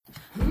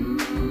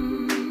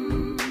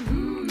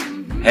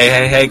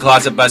Hey,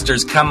 Closet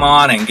Busters, come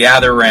on and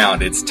gather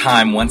around. It's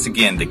time once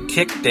again to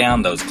kick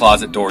down those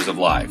closet doors of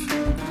life.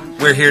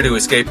 We're here to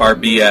escape our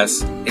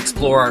BS,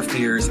 explore our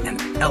fears, and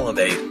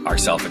elevate our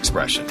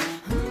self-expression.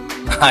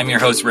 I'm your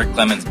host, Rick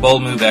Clemens,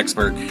 bold move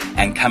expert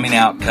and coming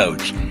out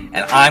coach, and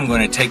I'm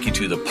going to take you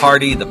to the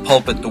party, the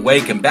pulpit, the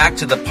wake, and back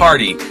to the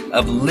party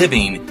of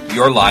living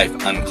your life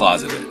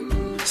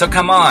uncloseted. So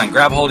come on,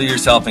 grab hold of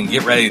yourself and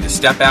get ready to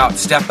step out,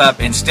 step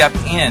up, and step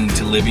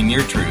into living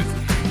your truth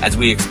as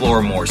we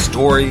explore more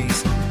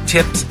stories,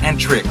 tips, and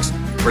tricks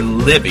for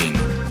living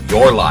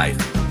your life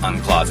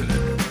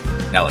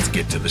uncloseted. Now let's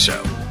get to the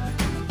show.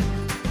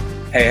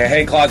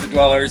 Hey, closet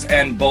dwellers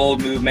and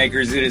bold move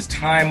makers. It is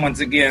time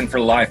once again for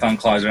Life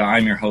Uncloseted.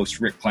 I'm your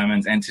host, Rick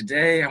Clemens, and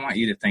today I want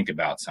you to think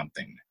about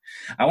something.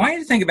 I want you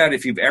to think about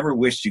if you've ever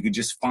wished you could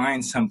just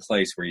find some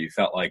place where you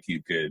felt like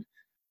you could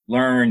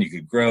learn, you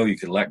could grow, you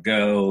could let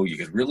go, you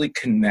could really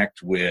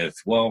connect with,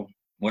 well,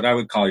 what I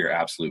would call your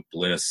absolute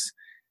bliss,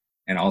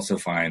 and also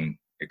find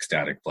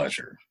ecstatic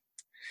pleasure.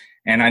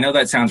 And I know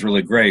that sounds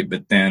really great,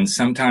 but then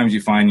sometimes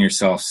you find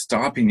yourself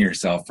stopping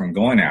yourself from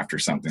going after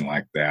something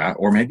like that,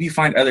 or maybe you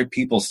find other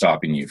people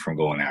stopping you from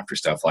going after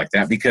stuff like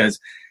that because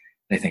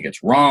they think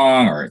it's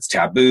wrong or it's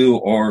taboo,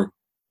 or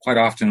quite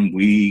often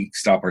we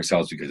stop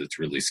ourselves because it's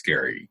really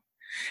scary.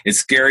 It's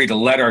scary to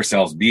let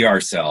ourselves be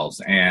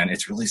ourselves, and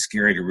it's really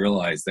scary to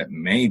realize that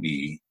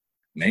maybe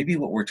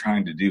what we're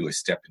trying to do is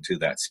step into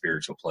that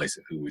spiritual place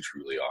of who we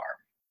truly are.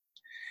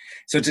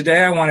 So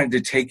today I wanted to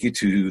take you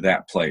to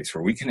that place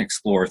where we can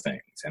explore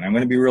things. And I'm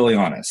going to be really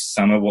honest.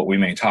 Some of what we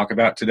may talk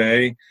about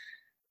today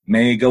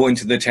may go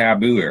into the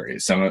taboo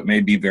areas. Some of it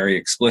may be very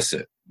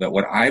explicit. But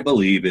what I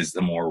believe is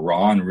the more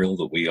raw and real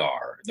that we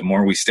are, the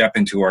more we step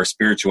into our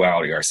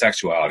spirituality, our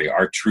sexuality,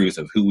 our truth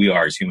of who we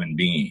are as human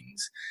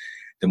beings,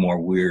 the more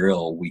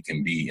real we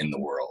can be in the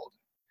world.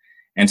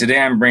 And today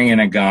I'm bringing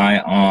a guy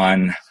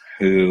on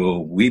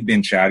who we've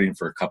been chatting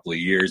for a couple of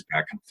years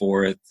back and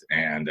forth.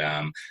 And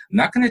I'm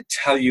not going to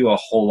tell you a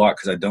whole lot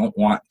because I don't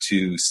want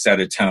to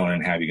set a tone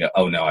and have you go,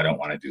 oh, no, I don't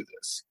want to do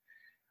this.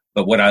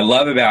 But what I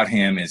love about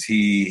him is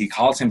he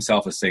calls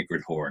himself a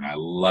sacred whore. And I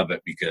love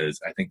it because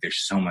I think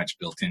there's so much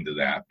built into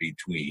that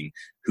between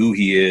who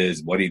he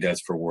is, what he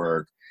does for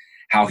work,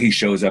 how he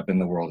shows up in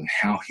the world, and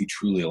how he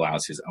truly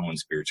allows his own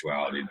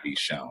spirituality to be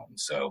shown.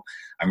 So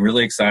I'm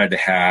really excited to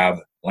have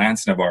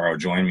Lance Navarro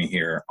join me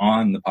here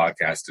on the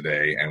podcast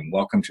today. And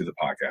welcome to the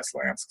podcast,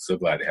 Lance. So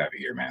glad to have you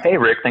here, man. Hey,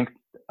 Rick. Thank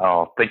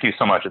you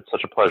so much. It's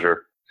such a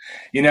pleasure.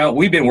 You know,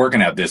 we've been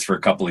working at this for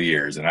a couple of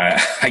years, and I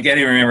can't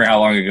even remember how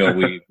long ago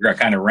we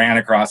kind of ran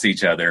across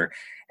each other.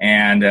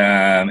 And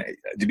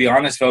to be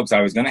honest, folks,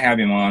 I was going to have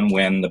him on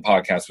when the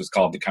podcast was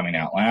called The Coming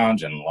Out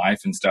Lounge, and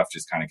life and stuff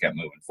just kind of kept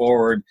moving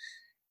forward.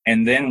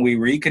 And then we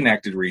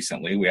reconnected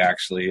recently. We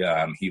actually,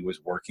 he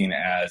was working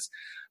as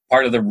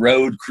part of the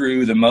road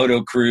crew, the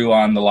moto crew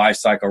on the Life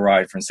Cycle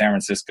ride from San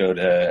Francisco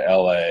to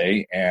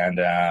LA. And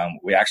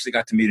we actually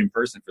got to meet in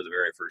person for the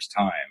very first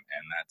time.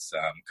 And that's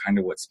kind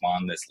of what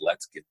spawned this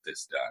Let's Get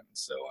This Done.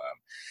 So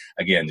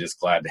again, just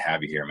glad to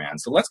have you here, man.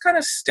 So let's kind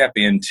of step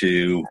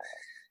into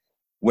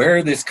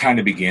where this kind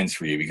of begins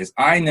for you, because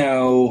I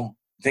know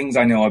things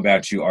I know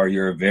about you are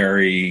you're a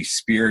very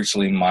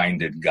spiritually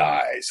minded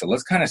guy. So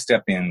let's kind of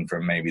step in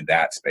from maybe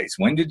that space.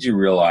 When did you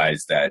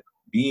realize that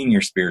being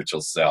your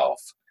spiritual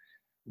self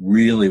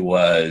really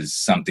was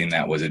something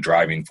that was a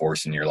driving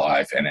force in your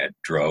life, and it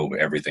drove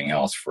everything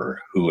else for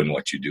who and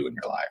what you do in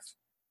your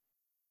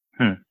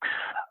life?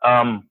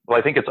 Well,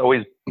 I think it's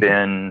always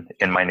been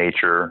in my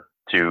nature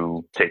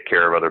to take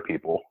care of other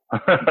people.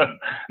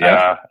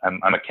 Yeah. I'm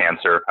a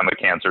Cancer,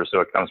 so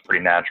it comes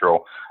pretty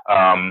natural.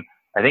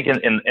 I think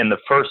in the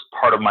first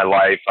part of my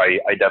life, I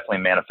definitely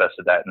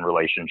manifested that in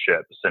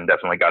relationships, and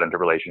definitely got into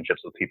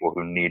relationships with people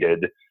who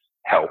needed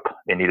help.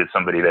 They needed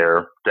somebody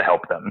there to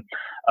help them.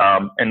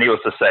 And needless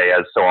to say,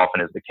 as so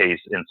often is the case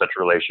in such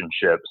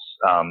relationships,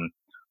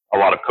 a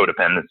lot of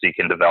codependency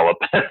can develop.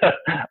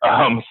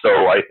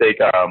 So I think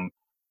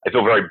I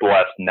feel very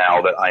blessed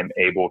now that I'm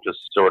able to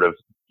sort of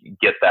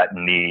get that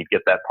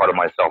part of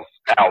myself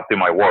out through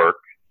my work.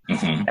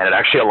 Mm-hmm. And it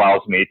actually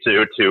allows me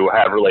to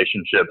have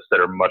relationships that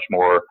are much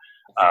more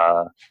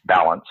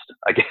balanced,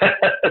 I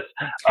guess.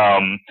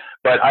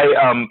 But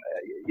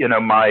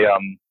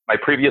my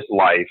previous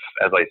life,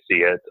 as I see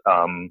it,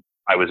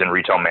 I was in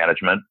retail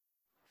management.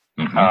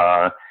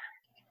 Mm-hmm.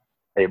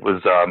 It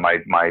was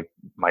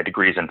my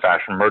degrees in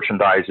fashion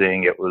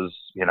merchandising. It was,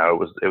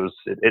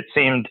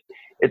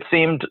 it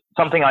seemed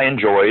something I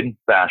enjoyed,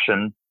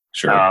 fashion.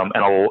 Sure.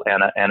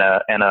 And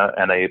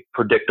a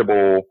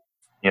predictable,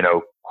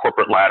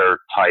 corporate ladder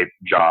type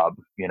job,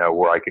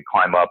 where I could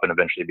climb up and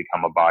eventually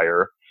become a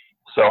buyer.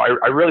 So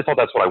I really thought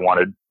that's what I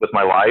wanted with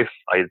my life.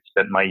 I had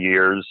spent my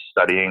years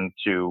studying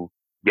to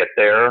get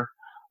there.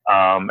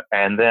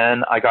 And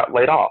then I got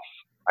laid off.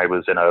 I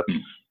was in a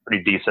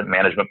pretty decent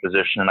management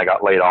position and I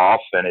got laid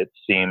off, and it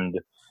seemed,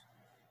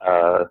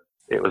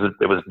 it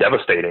was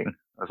devastating.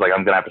 I was like,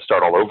 I'm going to have to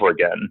start all over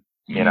again.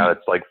 Mm-hmm.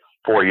 It's like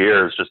 4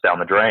 years just down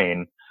the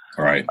drain.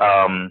 Right.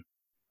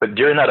 But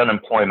during that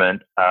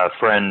unemployment, a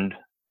friend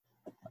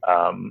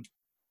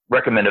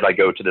recommended I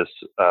go to this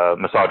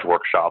massage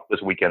workshop,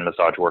 this weekend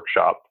massage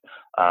workshop,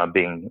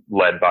 being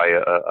led by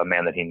a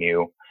man that he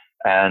knew.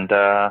 And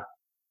I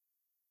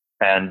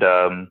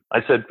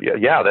said,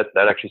 yeah,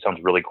 that actually sounds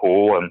really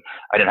cool. And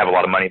I didn't have a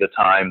lot of money at the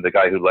time. The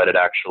guy who led it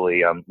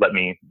actually let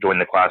me join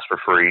the class for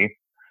free.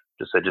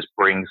 Just said, just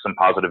bring some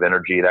positive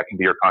energy. That can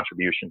be your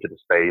contribution to the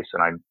space.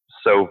 And I'm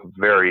so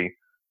very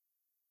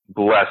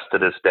blessed to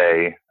this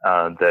day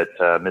that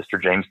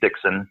Mr. James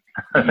Dixon,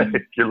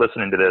 if you're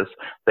listening to this,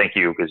 thank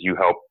you, because you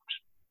helped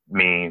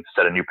me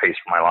set a new pace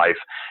for my life.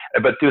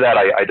 But through that,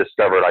 I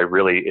discovered I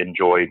really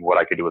enjoyed what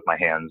I could do with my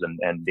hands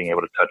and being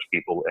able to touch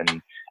people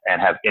and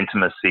have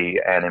intimacy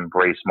and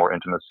embrace more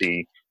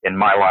intimacy in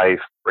my life,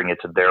 bring it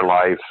to their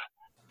life.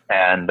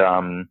 And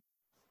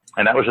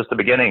that was just the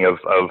beginning of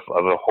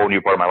a whole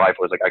new part of my life.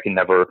 It was like, I can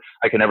never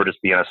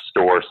just be in a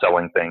store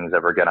selling things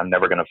ever again. I'm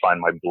never going to find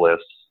my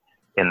bliss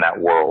in that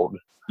world.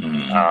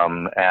 And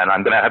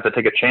I'm going to have to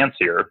take a chance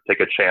here, take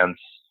a chance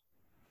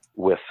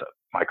with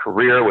my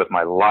career, with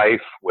my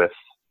life, with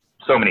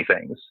so many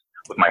things,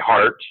 with my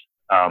heart.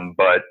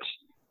 But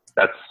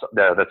that's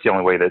the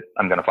only way that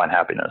I'm going to find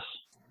happiness.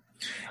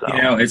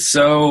 So. It's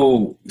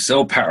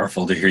so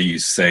powerful to hear you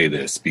say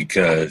this,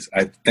 because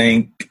I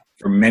think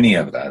for many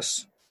of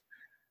us,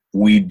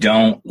 we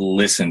don't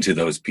listen to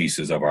those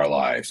pieces of our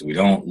lives. We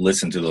don't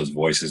listen to those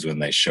voices when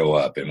they show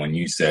up. And when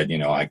you said,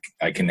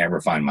 I can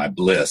never find my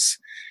bliss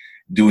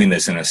doing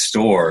this in a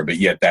store, but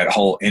yet that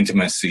whole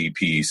intimacy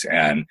piece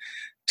and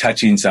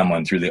touching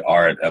someone through the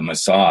art of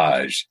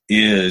massage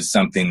is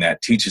something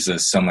that teaches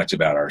us so much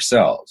about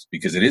ourselves,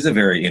 because it is a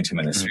very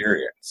intimate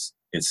experience.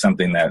 It's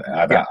something that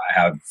I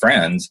have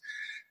friends,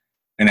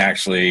 and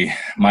actually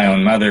my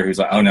own mother, who's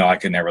like, oh no, I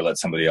could never let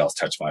somebody else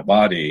touch my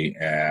body.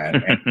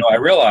 And so I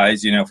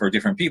realize, for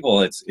different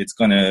people, it's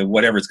going to,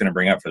 whatever it's going to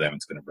bring up for them,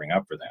 it's going to bring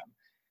up for them.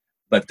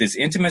 But this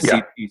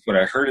intimacy piece, what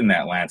I heard in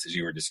that, Lance, as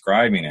you were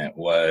describing it,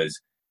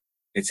 was,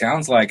 it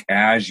sounds like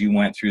as you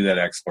went through that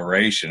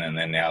exploration, and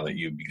then now that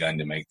you've begun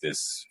to make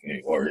this,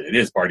 or it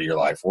is part of your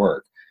life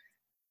work,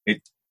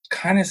 it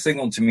kind of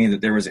signaled to me that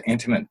there was an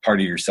intimate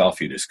part of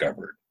yourself you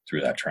discovered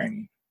through that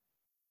training.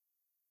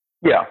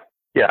 Yeah,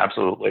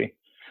 absolutely.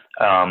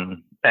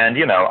 And,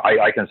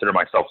 I consider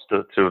myself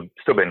to have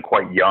still been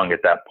quite young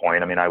at that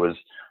point. I mean, I was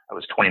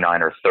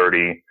 29 or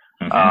 30,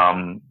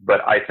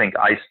 but I think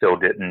I still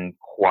didn't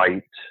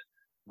quite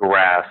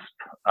grasp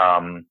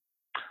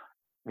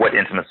what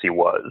intimacy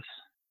was.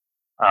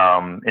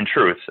 In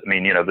truth, I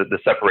mean, the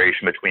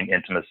separation between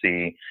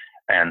intimacy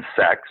and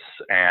sex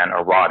and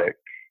erotic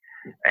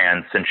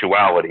and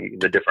sensuality,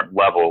 the different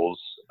levels,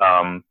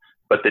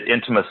 but that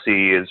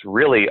intimacy is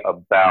really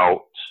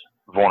about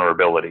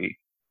vulnerability.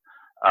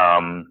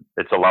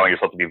 It's allowing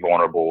yourself to be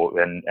vulnerable,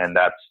 and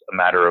that's a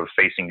matter of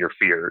facing your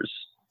fears.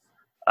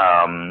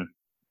 And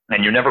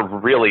you never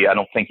really, I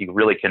don't think you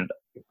really can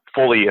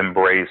fully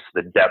embrace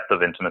the depth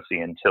of intimacy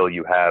until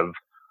you have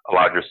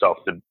allowed yourself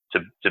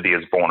to be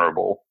as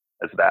vulnerable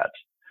as that.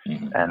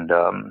 And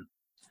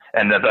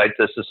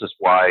this is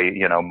why,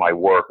 my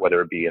work,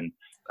 whether it be in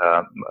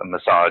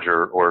massage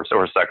or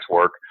sex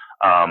work,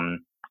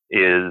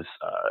 is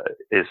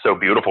so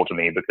beautiful to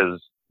me,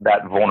 because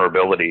that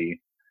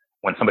vulnerability,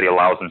 when somebody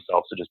allows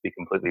themselves to just be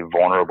completely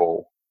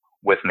vulnerable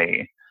with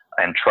me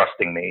and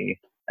trusting me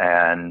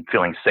and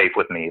feeling safe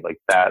with me, like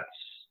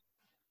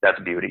that's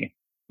beauty.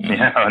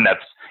 And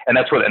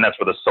that's where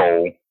the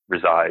soul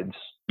resides.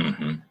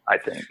 I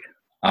think.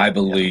 I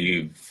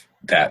believe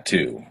that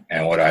too.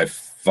 And what I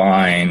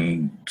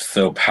find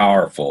so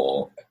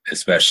powerful,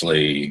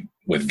 especially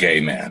with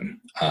gay men,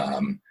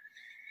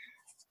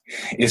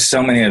 is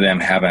so many of them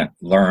haven't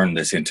learned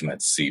this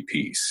intimacy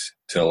piece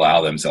to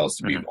allow themselves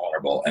to be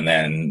vulnerable. And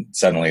then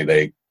suddenly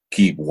they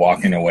keep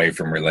walking away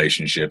from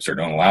relationships, or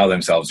don't allow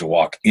themselves to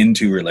walk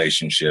into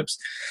relationships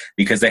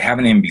because they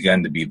haven't even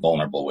begun to be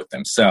vulnerable with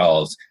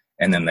themselves.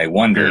 And then they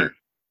wonder,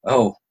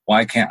 oh,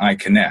 why can't I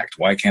connect?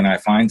 Why can't I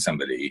find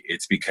somebody?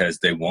 It's because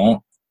they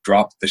won't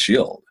drop the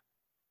shield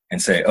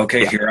and say,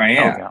 okay, here I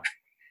am.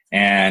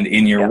 And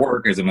in your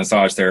work as a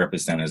massage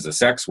therapist and as a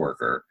sex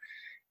worker,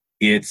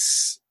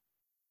 it's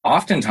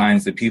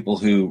oftentimes the people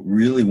who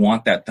really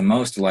want that the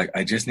most are like,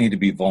 I just need to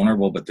be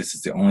vulnerable, but this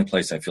is the only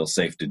place I feel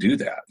safe to do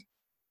that.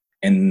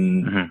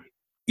 And,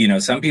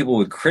 some people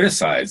would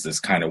criticize this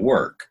kind of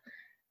work.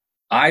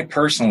 I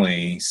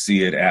personally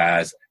see it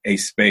as a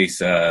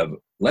space of,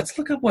 let's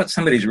look at what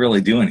somebody's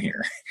really doing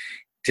here.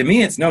 To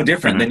me, it's no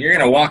different than you're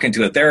going to walk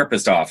into a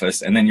therapist's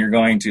office and then you're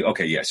going to,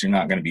 okay, yes, you're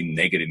not going to be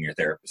naked in your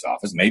therapist's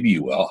office. Maybe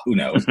you will, who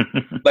knows?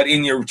 But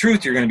in your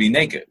truth, you're going to be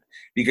naked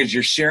because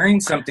you're sharing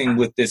something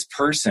with this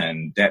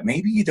person that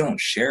maybe you don't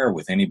share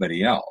with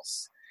anybody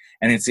else.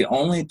 And it's the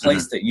only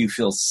place that you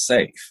feel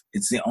safe.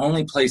 It's the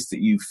only place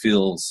that you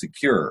feel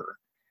secure.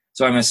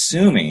 So I'm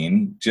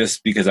assuming,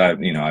 just because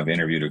I've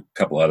interviewed a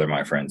couple other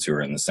my friends who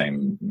are in the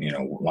same,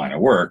 line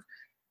of work,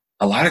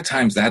 a lot of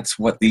times that's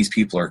what these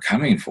people are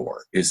coming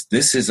for, is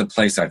this is a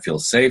place I feel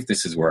safe.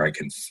 This is where I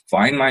can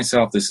find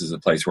myself. This is a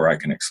place where I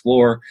can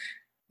explore,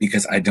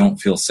 because I don't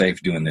feel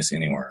safe doing this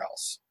anywhere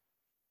else.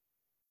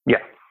 Yeah.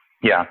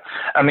 Yeah.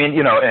 I mean,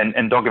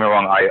 and don't get me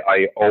wrong,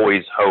 I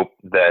always hope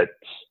that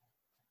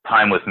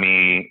time with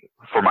me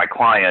for my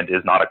client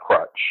is not a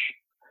crutch.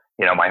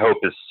 My hope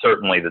is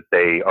certainly that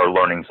they are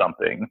learning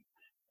something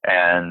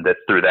and that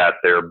through that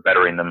they're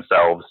bettering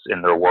themselves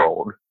in their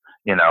world,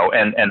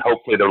 and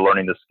hopefully they're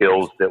learning the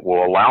skills that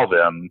will allow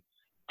them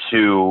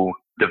to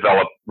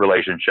develop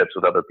relationships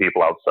with other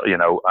people outside,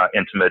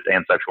 intimate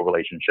and sexual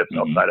relationships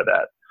outside of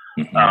that.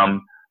 Mm-hmm.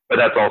 But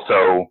that's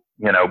also,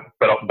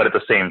 but at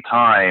the same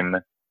time,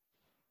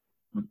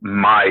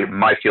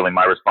 my feeling,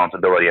 my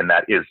responsibility in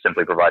that is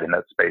simply providing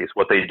that space.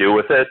 What they do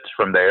with it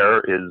from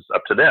there is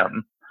up to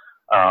them.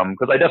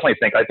 Because I definitely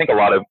think a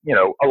lot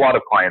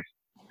of clients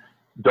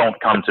don't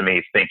come to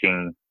me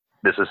thinking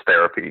this is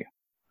therapy.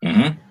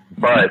 Mm-hmm.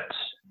 But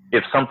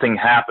if something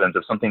happens,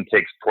 if something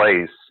takes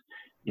place,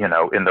 in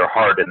their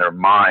heart, in their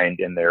mind,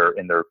 in their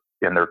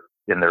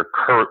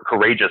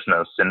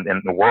courageousness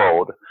in the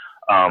world,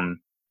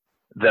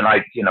 then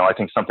I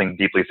think something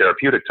deeply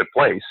therapeutic took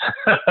place.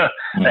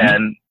 Mm-hmm.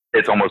 And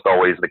it's almost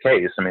always the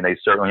case. I mean, they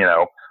certainly,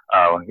 and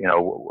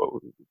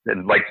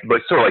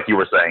but sort of like you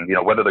were saying,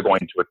 whether they're going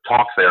to a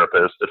talk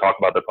therapist to talk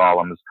about their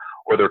problems,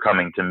 or they're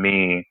coming to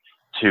me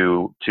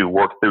to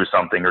work through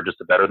something or just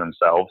to better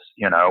themselves,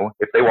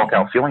 if they walk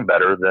out feeling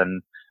better,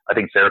 then I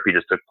think therapy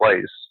just took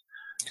place.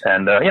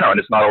 And, and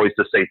it's not always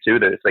to say too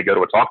that if they go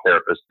to a talk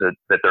therapist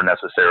that they're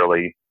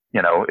necessarily,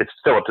 it's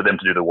still up to them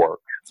to do the work.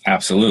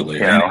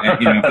 Absolutely. And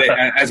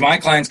as my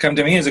clients come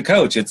to me as a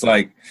coach, it's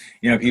like,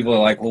 people are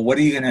like, well,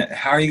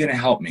 how are you going to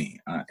help me?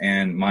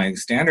 And my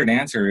standard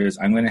answer is,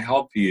 I'm going to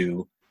help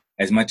you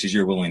as much as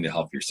you're willing to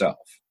help yourself.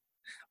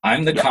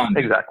 I'm the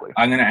conduit. Exactly.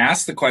 I'm going to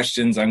ask the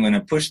questions. I'm going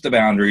to push the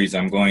boundaries.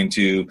 I'm going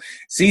to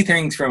see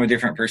things from a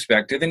different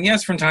perspective. And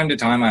yes, from time to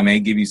time, I may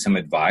give you some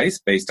advice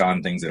based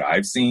on things that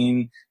I've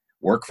seen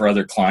work for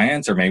other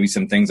clients, or maybe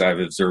some things I've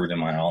observed in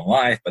my own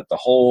life. But the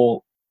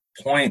whole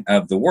point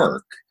of the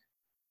work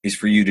is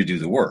for you to do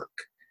the work.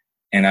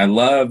 And I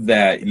love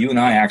that you and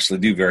I actually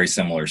do very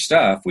similar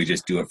stuff. We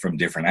just do it from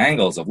different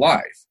angles of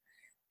life.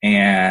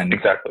 And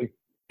exactly,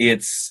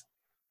 it's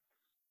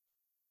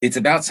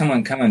about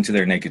someone coming to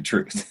their naked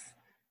truth,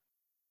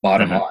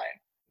 bottom line,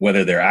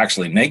 whether they're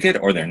actually naked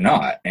or they're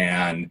not.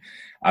 And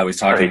I was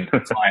talking to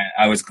a client,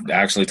 I was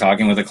actually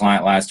talking with a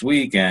client last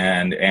week,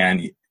 and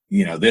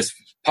this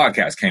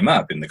podcast came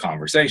up in the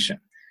conversation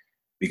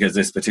because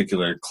this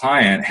particular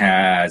client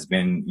has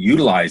been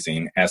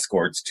utilizing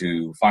escorts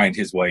to find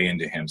his way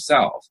into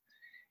himself.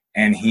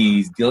 And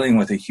he's dealing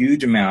with a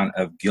huge amount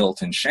of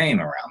guilt and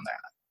shame around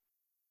that.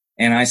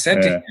 And I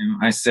said to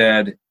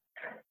him,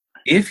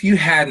 if you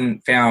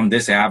hadn't found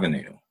this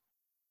avenue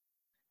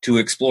to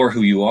explore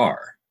who you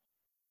are,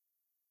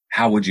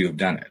 how would you have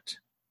done it?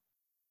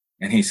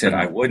 And he said,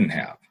 I wouldn't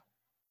have.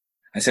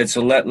 I said,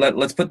 so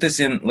let's put this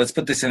in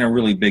a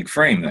really big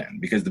frame then,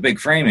 because the big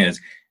frame is,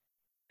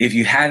 if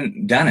you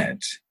hadn't done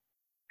it,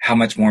 how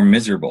much more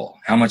miserable,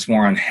 how much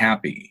more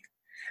unhappy,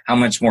 how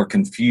much more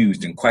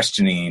confused and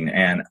questioning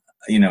and,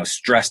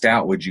 stressed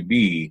out would you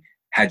be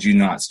had you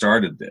not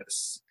started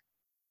this?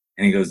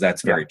 And he goes,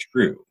 that's very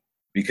true,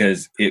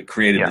 because it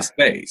created the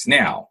space.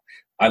 Now,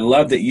 I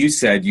love that you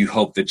said you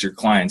hope that your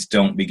clients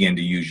don't begin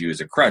to use you as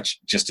a crutch,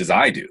 just as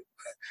I do.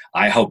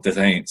 I hope the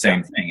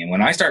same thing. And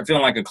when I start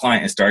feeling like a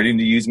client is starting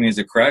to use me as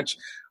a crutch,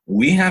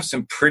 we have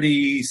some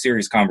pretty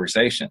serious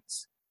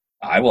conversations.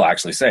 I will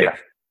actually say,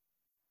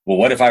 well,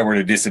 what if I were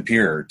to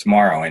disappear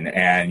tomorrow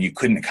and you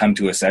couldn't come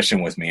to a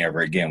session with me ever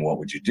again? What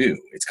would you do?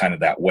 It's kind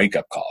of that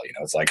wake-up call.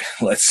 It's like,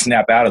 let's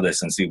snap out of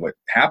this and see what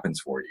happens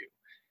for you.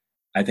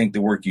 I think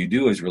the work you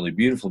do is really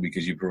beautiful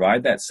because you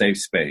provide that safe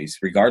space,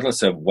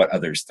 regardless of what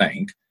others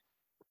think,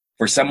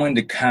 for someone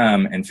to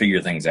come and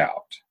figure things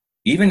out.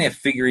 Even if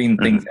figuring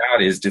things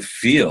out is to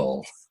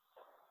feel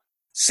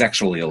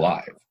sexually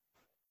alive,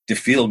 to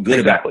feel good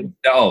about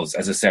themselves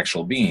as a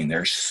sexual being.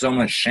 There's so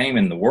much shame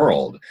in the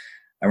world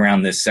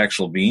around this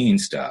sexual being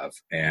stuff.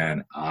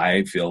 And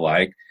I feel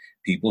like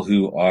people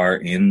who are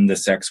in the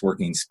sex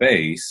working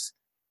space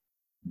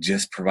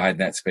just provide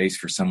that space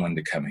for someone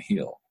to come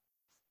heal.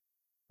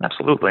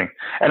 Absolutely.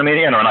 And I mean,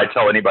 and I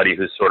tell anybody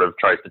who sort of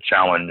tries to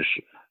challenge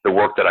the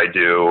work that I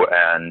do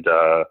and,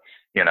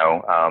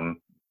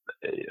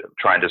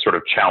 trying to sort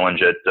of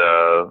challenge it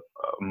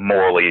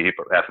morally,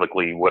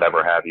 ethically,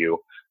 whatever have you.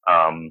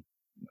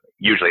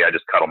 Usually I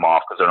just cut them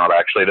off because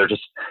they're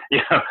just,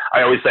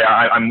 I always say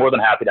I'm more than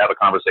happy to have a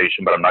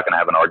conversation, but I'm not going to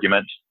have an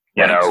argument,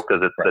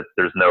 because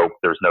there's no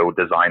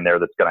design there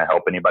that's going to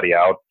help anybody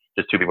out.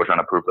 Just two people trying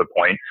to prove the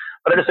point.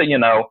 But I just say,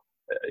 a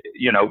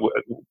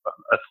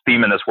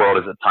theme in this world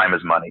is that time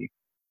is money.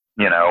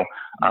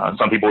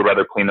 Some people would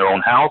rather clean their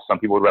own house. Some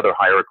people would rather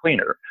hire a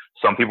cleaner.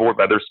 Some people would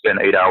rather spend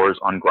 8 hours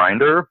on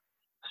Grindr.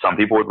 Some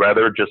people would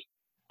rather just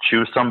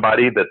choose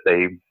somebody that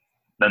they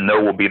know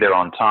will be there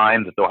on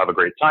time, that they'll have a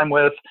great time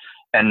with,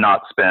 and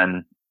not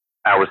spend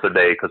hours a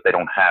day because they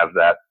don't have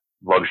that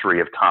luxury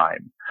of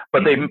time.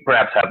 But they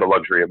perhaps have the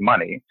luxury of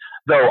money.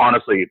 Though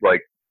honestly,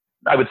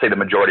 I would say the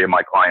majority of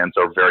my clients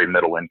are very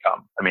middle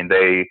income. I mean,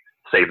 they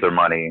save their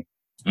money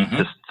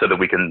just so that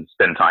we can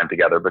spend time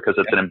together, because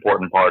it's an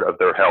important part of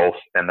their health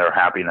and their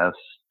happiness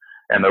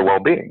and their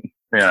well-being.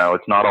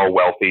 It's not all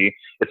wealthy.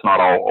 It's not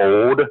all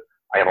old.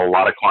 I have a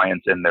lot of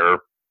clients in their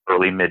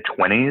early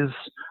mid-20s.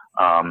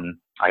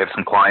 I have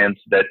some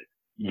clients that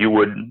you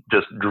would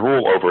just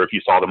drool over if you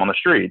saw them on the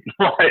street.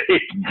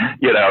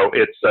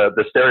 It's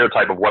the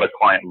stereotype of what a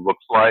client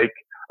looks like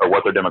or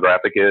what their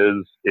demographic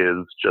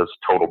is just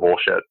total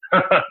bullshit.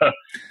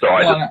 So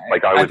I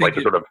always like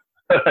to sort of.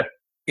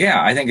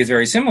 Yeah, I think it's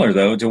very similar,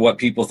 though, to what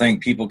people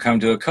think people come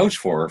to a coach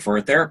for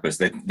a therapist.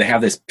 They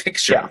have this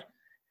picture. Yeah.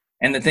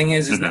 And the thing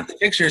is that the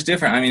picture is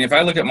different. I mean, if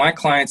I look at my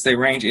clients, they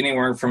range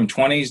anywhere from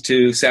 20s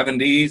to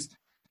 70s.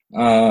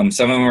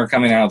 Some of them are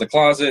coming out of the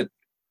closet.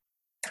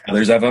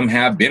 Others of them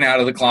have been out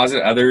of the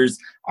closet. Others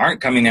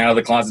aren't coming out of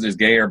the closet as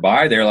gay or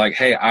bi. They're like,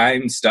 hey,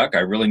 I'm stuck. I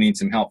really need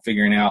some help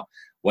figuring out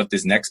what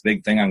this next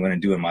big thing I'm going to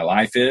do in my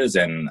life is.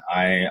 And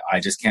I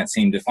just can't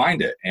seem to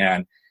find it.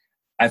 And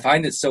I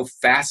find it so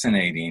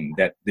fascinating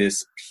that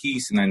this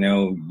piece, and I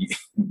know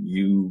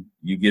you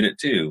get it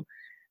too,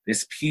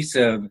 this piece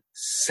of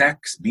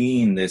sex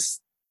being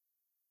this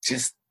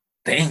just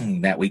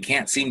thing that we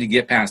can't seem to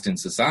get past in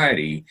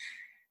society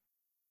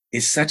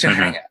is such a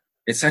hang-up.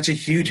 It's such a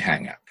huge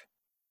hang-up.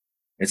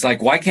 It's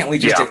like, why can't we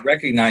just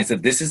recognize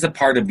that this is a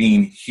part of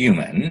being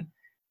human?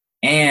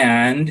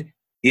 And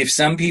if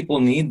some people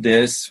need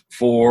this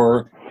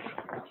for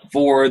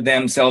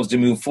themselves to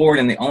move forward,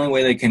 and the only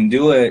way they can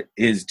do it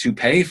is to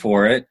pay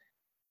for it,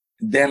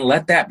 then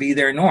let that be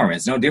their norm.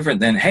 It's no different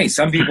than, hey,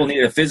 some people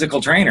need a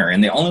physical trainer,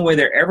 and the only way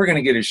they're ever going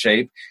to get a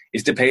shape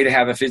is to pay to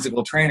have a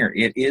physical trainer.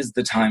 It is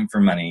the time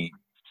for money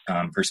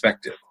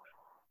perspective.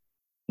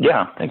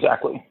 Yeah,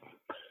 exactly.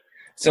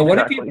 So what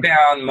have you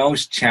found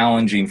most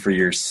challenging for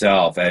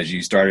yourself as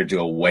you started to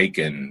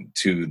awaken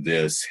to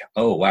this,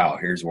 oh, wow,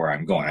 here's where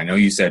I'm going? I know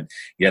you said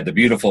you had the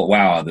beautiful,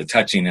 wow, the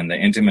touching and the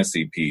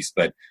intimacy piece,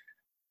 but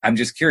I'm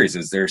just curious,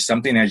 is there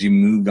something as you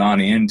moved on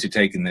into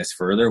taking this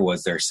further?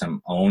 Was there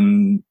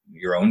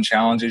your own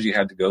challenges you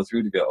had to go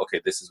through to go,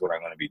 okay, this is what I'm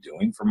going to be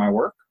doing for my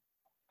work?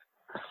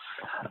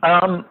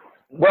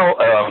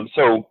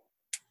 So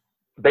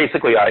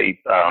basically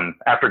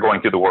after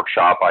going through the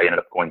workshop, I ended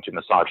up going to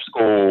massage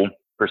school,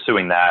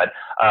 pursuing that.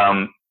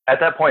 At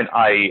that point,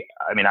 I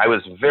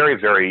was really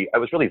very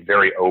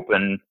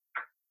open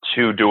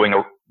to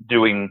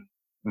doing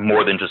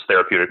more than just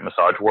therapeutic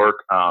massage work.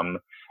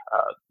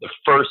 The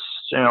first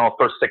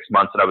 6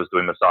 months that I was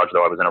doing massage,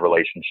 though, I was in a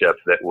relationship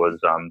that was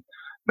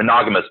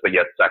monogamous but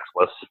yet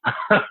sexless.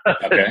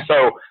 Okay.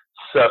 So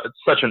it's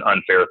such an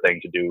unfair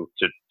thing to do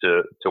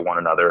to one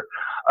another.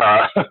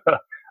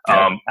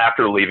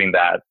 After leaving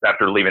that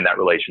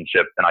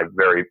relationship, and I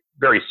very,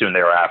 very soon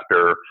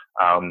thereafter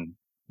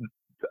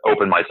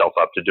opened myself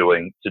up to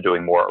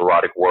doing more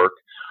erotic work.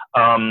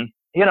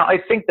 I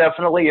think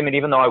definitely,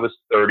 even though I was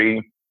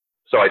 30,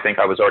 so I think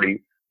I was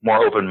already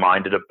more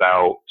open-minded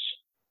about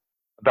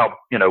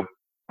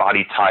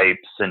body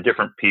types and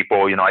different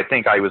people. I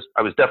think I was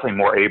definitely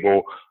more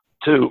able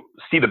to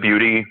see the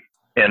beauty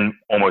in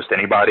almost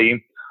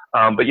anybody.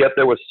 But yet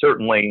there was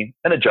certainly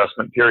an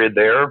adjustment period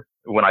there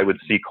when I would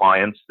see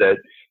clients that,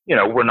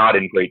 were not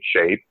in great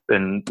shape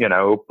and,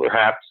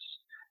 perhaps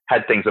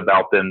had things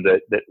about them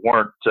that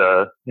weren't,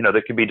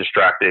 that could be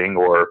distracting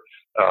or,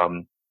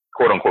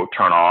 quote unquote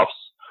turnoffs.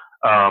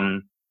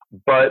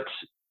 But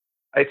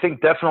I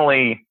think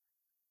definitely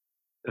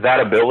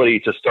that ability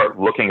to start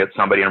looking at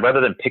somebody, and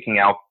rather than picking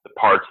out the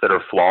parts that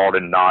are flawed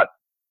and not,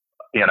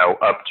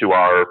 up to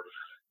our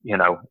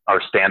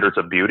standards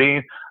of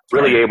beauty,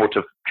 really able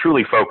to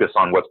truly focus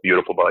on what's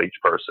beautiful about each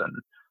person.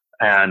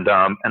 And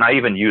I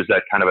even use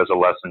that kind of as a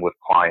lesson with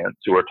clients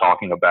who are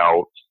talking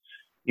about,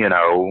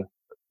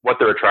 what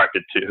they're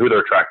attracted to, who they're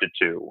attracted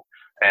to,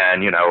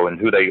 and, and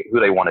who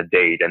they want to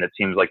date. And it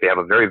seems like they have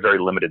a very, very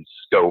limited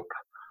scope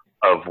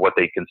of what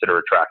they consider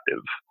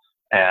attractive.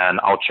 And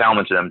I'll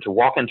challenge them to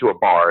walk into a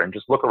bar and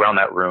just look around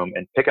that room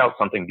and pick out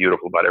something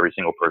beautiful about every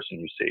single person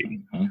you see.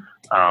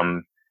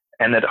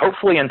 And that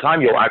hopefully in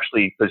time you'll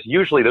actually, because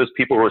usually those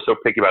people who are so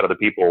picky about other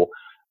people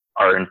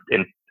are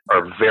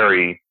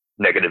very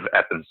negative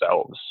at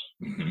themselves.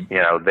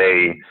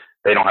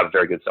 They don't have a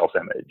very good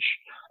self-image.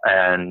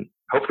 And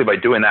hopefully by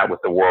doing that with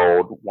the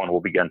world, one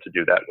will begin to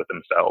do that with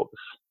themselves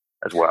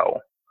as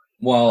well.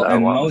 Well,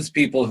 and most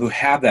people who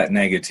have that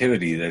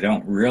negativity, they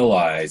don't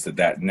realize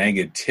that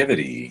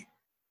negativity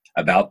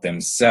about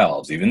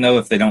themselves, even though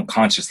if they don't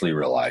consciously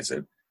realize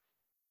it,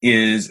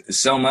 is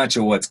so much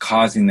of what's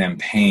causing them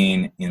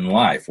pain in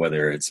life,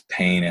 whether it's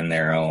pain in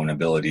their own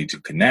ability to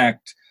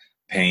connect,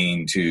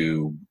 pain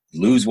to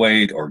lose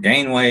weight or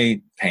gain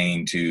weight,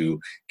 pain to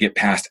get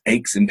past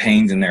aches and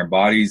pains in their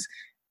bodies.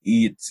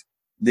 It's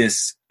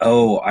this,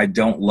 I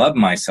don't love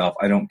myself,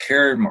 I don't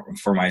care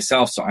for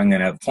myself, so I'm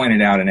going to point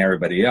it out in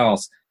everybody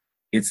else.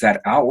 It's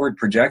that outward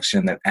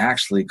projection that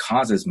actually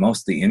causes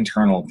most of the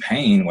internal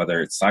pain,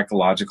 whether it's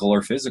psychological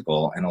or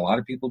physical. And a lot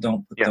of people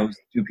don't put those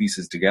two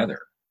pieces together.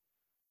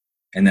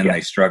 And then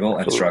they struggle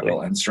and struggle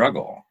and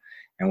struggle.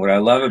 And what I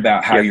love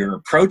about how you're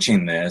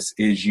approaching this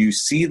is you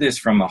see this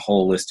from a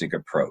holistic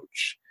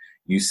approach.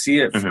 You see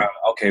it from,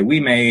 okay, we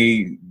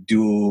may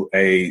do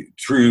a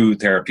true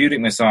therapeutic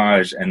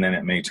massage, and then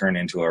it may turn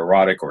into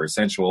erotic or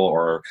sensual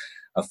or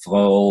a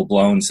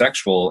full-blown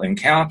sexual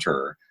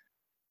encounter.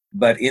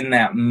 But in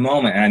that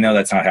moment, and I know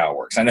that's not how it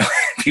works. I know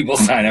people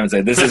sign up and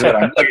say, this is what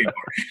I'm looking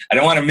for. I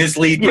don't want to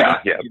mislead you.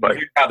 But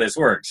here's how this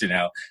works,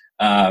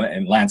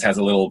 and Lance has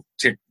a little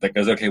tick that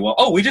goes, okay,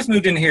 well, we just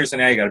moved in here, so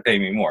now you got to pay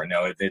me more.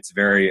 No, it's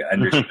very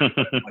understood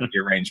what the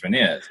arrangement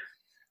is.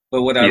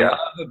 But what I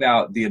love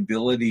about the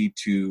ability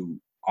to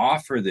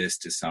offer this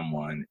to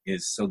someone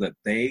is so that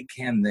they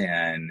can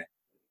then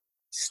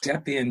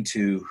step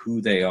into who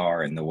they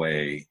are in the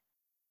way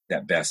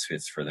that best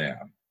fits for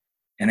them.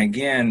 And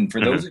again,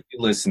 for those of you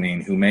listening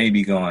who may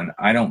be going,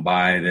 I don't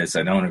buy this,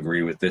 I don't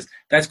agree with this,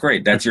 that's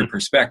great. That's your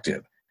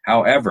perspective.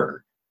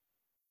 However,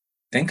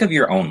 think of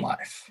your own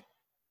life.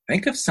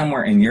 Think of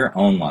somewhere in your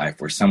own life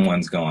where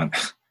someone's going,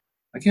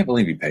 I can't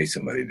believe you pay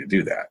somebody to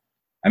do that.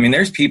 I mean,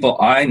 there's people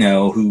I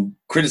know who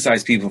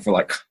criticize people for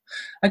like,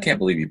 I can't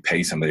believe you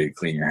pay somebody to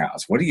clean your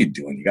house. What are you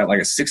doing? You got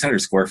like a 600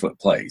 square foot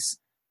place.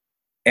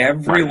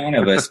 Every one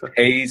of us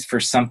pays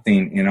for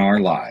something in our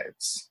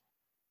lives.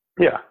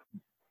 Yeah.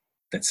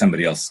 That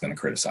somebody else is going to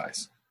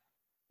criticize.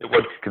 It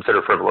would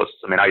consider frivolous.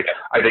 I mean, I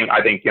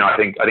think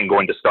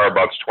going to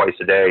Starbucks twice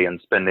a day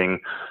and spending,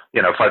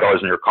 $5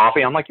 on your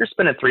coffee. I'm like, you're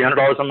spending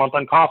 $300 a month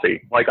on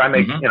coffee. Like I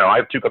make, I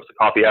have 2 cups of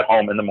coffee at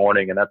home in the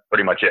morning, and that's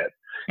pretty much it.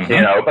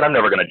 But I'm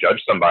never going to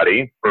judge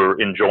somebody for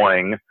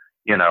enjoying,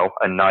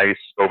 a nice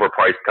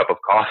overpriced cup of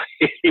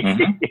coffee,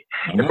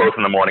 both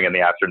in the morning and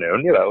the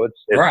afternoon.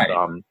 It's right.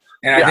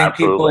 And I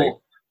think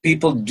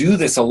people do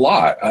this a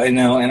lot. I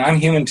know, and I'm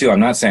human too. I'm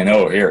not saying,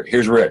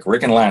 here's Rick.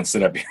 Rick and Lance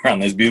sit up here on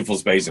this beautiful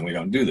space and we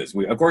don't do this.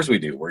 Of course we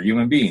do. We're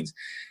human beings.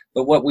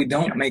 But what we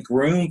don't make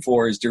room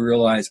for is to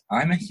realize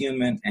I'm a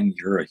human and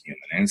you're a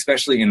human. And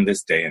especially in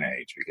this day and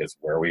age, because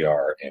where we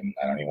are, and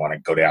I don't even want to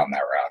go down that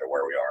route of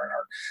where we are in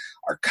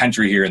our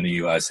country here in the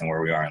U.S. and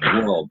where we are in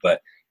the world.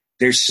 But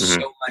there's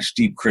so much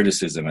deep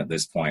criticism at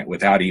this point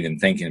without even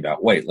thinking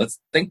about, let's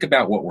think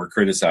about what we're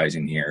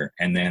criticizing here.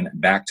 And then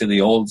back to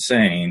the old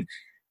saying,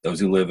 those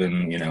who live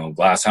in,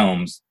 glass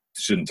homes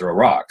shouldn't throw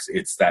rocks.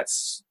 It's that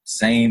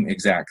same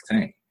exact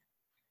thing.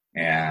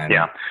 And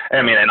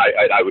I mean, and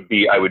I would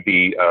be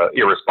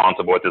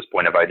irresponsible at this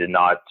point if I did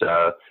not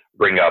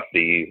bring up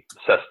the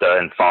SESTA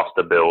and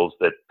FOSTA bills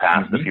that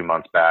passed a few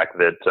months back.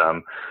 That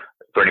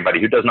for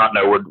anybody who does not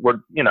know,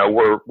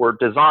 we're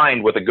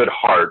designed with a good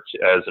heart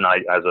as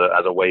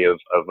a way of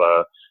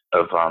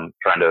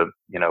trying to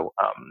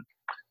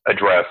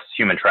address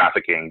human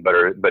trafficking,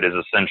 but is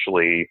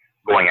essentially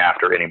going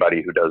after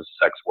anybody who does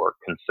sex work.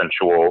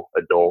 Consensual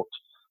adult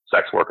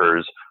sex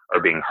workers are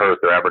being hurt.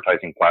 Their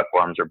advertising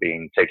platforms are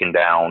being taken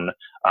down.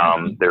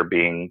 They're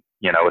being,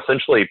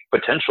 essentially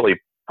potentially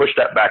pushed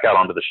back out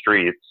onto the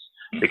streets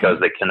because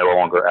they can no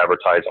longer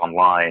advertise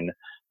online.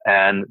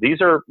 And these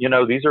are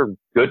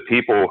good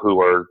people who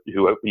are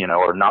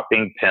not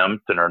being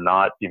pimped and are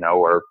not,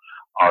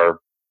 are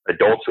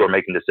adults who are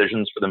making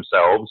decisions for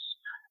themselves.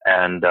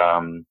 And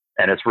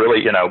it's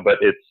really, but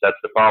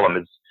that's the problem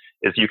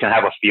is you can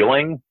have a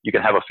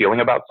feeling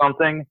about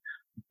something,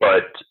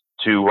 but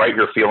to write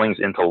your feelings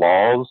into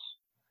laws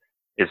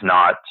is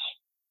not,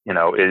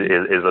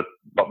 is a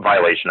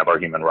violation of our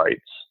human rights.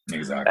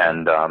 Exactly.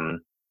 And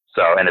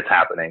and it's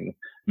happening,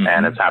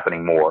 and it's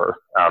happening more.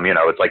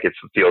 It's like, it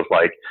feels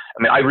like,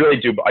 I mean, I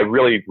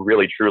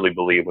really truly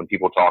believe when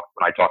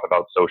I talk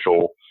about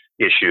social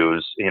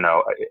issues,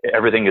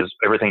 everything is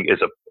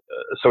a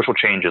social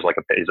change is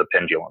a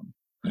pendulum.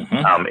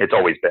 It's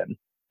always been.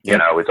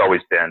 It's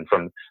always been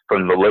from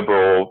the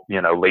liberal,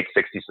 late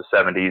 60s to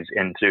 70s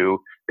into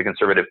the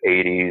conservative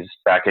 80s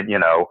back in,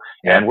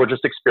 and we're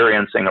just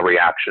experiencing a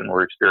reaction.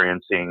 We're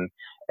experiencing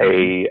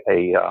a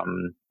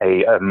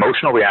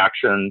emotional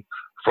reaction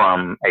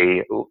from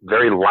a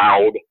very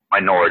loud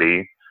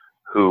minority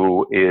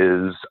who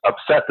is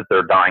upset that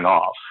they're dying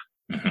off.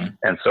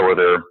 And so are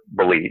their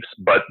beliefs,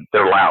 but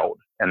they're loud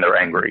and they're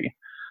angry.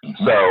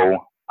 So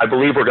I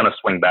believe we're going to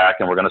swing back,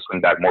 and we're going to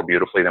swing back more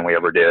beautifully than we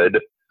ever did.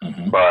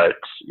 But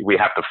we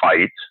have to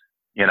fight,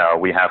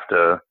 we have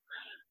to,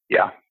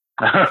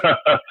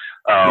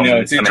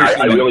 it's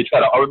interesting. I really try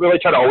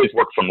to always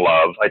work from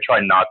love. I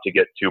try not to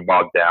get too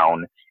bogged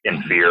down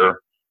in fear,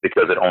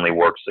 because it only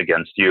works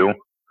against you.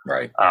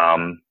 Right.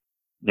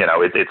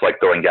 It's like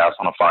throwing gas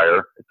on a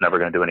fire. It's never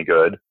going to do any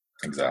good.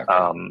 Exactly.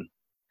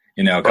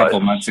 A couple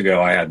of months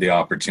ago, I had the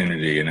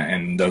opportunity,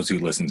 and those who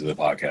listen to the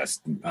podcast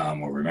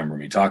will remember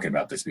me talking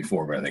about this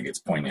before, but I think it's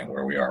poignant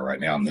where we are right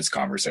now in this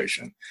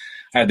conversation.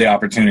 I had the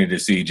opportunity to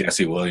see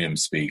Jesse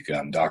Williams speak,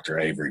 Dr.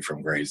 Avery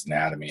from Grey's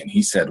Anatomy, and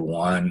he said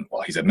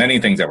he said many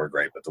things that were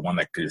great, but the one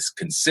that just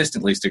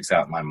consistently sticks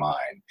out in my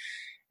mind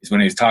is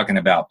when he was talking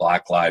about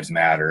Black Lives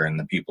Matter and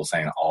the people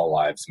saying all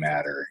lives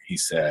matter. He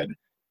said,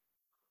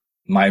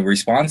 my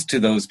response to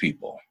those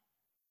people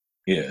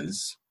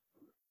is,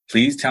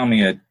 please tell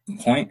me a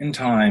point in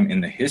time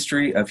in the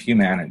history of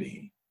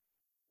humanity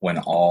when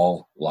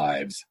all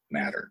lives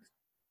mattered.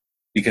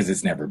 Because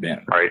it's never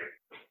been. Right.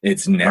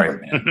 It's never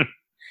been.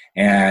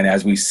 And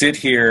as we sit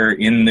here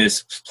in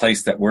this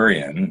place that we're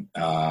in,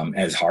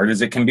 as hard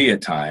as it can be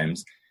at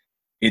times,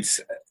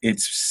 it's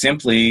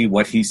simply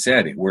what he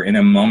said. We're in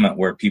a moment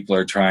where people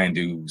are trying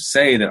to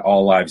say that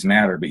all lives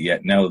matter, but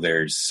yet no,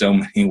 there's so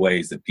many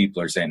ways that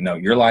people are saying, no,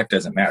 your life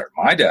doesn't matter.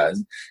 Mine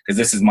does, because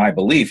this is my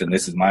belief and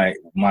this is my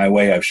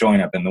way of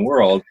showing up in the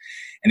world.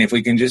 And if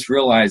we can just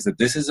realize that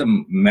this is a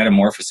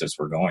metamorphosis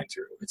we're going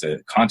through, it's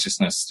a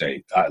consciousness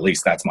state, at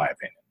least that's my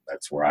opinion.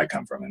 That's where I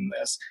come from in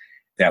this,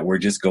 that we're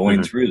just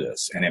going through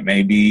this. And it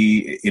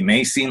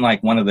may seem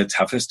like one of the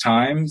toughest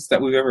times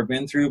that we've ever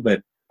been through,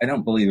 but I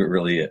don't believe it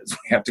really is.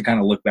 We have to kind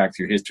of look back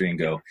through history and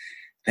go,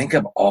 think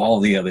of all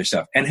the other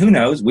stuff. And who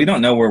knows? We don't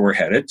know where we're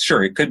headed.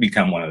 Sure, it could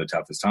become one of the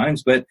toughest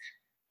times, but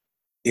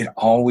it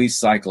always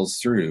cycles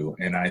through.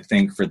 And I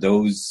think for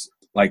those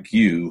like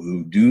you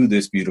who do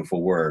this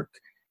beautiful work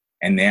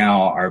and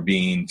now are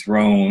being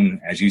thrown,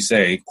 as you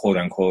say, quote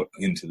unquote,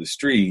 into the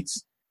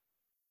streets,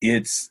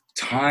 it's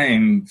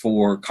time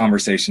for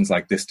conversations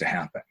like this to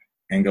happen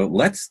and go,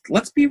 let's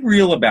be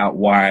real about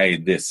why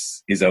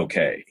this is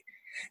okay.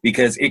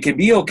 Because it can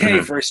be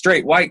okay for a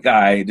straight white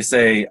guy to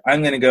say,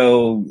 I'm going to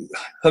go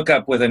hook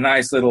up with a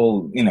nice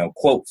little,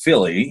 quote,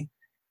 filly,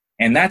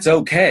 and that's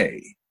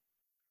okay.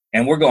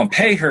 And we're going to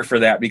pay her for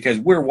that because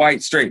we're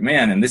white straight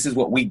men, and this is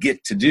what we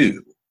get to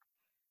do.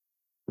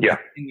 Yeah.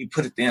 And you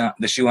put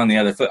the shoe on the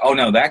other foot. Oh,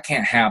 no, that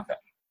can't happen.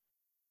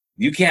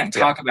 You can't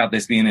talk about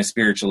this being a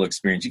spiritual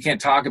experience. You can't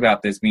talk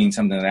about this being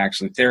something that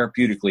actually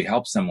therapeutically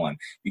helps someone.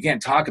 You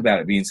can't talk about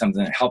it being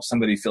something that helps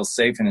somebody feel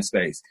safe in a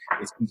space.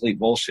 It's complete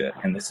bullshit.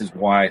 And this is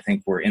why I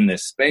think we're in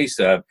this space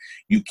of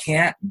you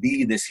can't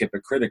be this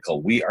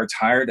hypocritical. We are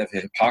tired of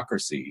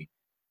hypocrisy.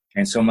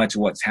 And so much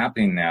of what's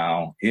happening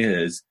now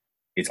is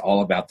it's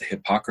all about the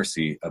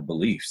hypocrisy of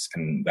beliefs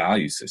and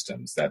value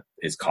systems that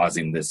is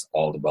causing this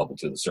all to bubble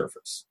to the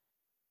surface.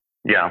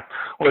 Yeah.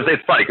 Well,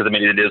 it's funny because,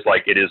 it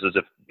is as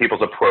if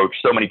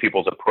so many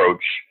people's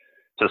approach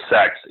to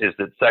sex is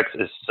that sex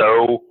is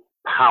so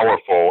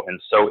powerful and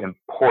so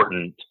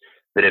important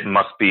that it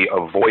must be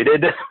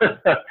avoided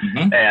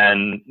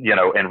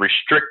and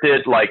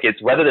restricted. Like, it's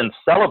rather than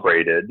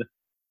celebrated,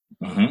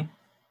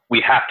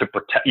 we have to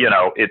protect,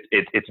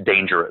 it's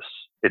dangerous.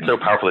 It's so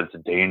powerful that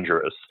it's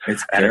dangerous.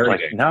 It's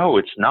dangerous. No,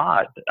 it's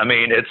not. I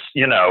mean,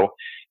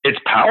 it's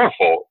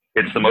powerful.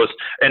 It's the most,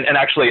 and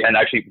actually,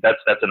 that's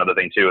another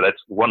thing too.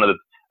 That's one of the,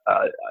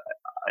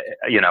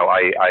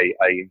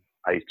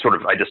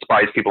 I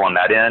despise people on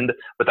that end,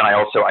 but then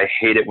I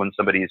hate it when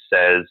somebody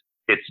says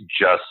it's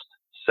just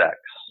sex.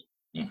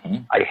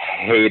 I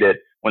hate it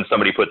when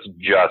somebody puts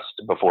just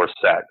before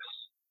sex.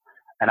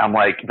 And I'm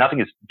like, nothing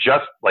is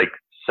just like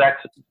sex.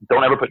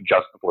 Don't ever put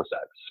just before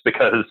sex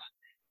because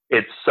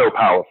it's so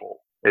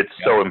powerful. It's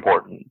so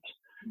important.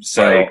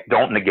 So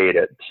don't negate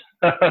it.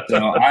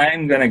 So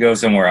I'm going to go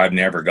somewhere I've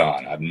never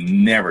gone. I've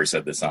never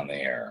said this on the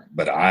air,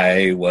 but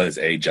I was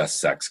a just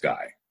sex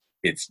guy.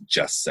 It's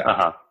just sex.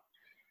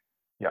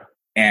 Yeah.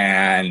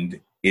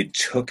 And it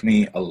took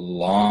me a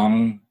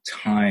long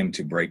time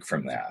to break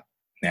from that.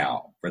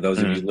 Now, for those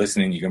of you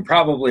listening, you can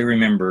probably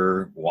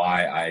remember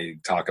why I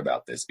talk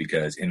about this,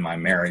 because in my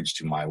marriage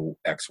to my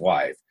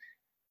ex-wife,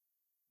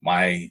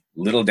 my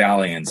little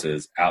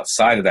dalliances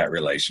outside of that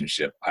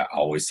relationship, I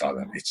always saw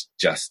them. It's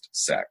just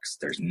sex.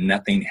 There's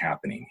nothing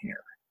happening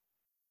here.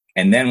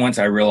 And then once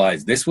I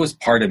realized this was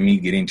part of me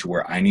getting to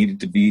where I needed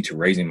to be, to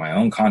raising my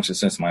own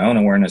consciousness, my own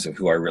awareness of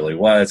who I really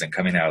was and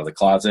coming out of the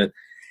closet,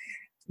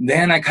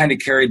 then I kind of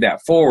carried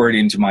that forward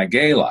into my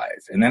gay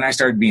life. And then I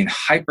started being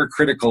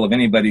hypercritical of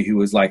anybody who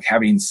was like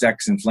having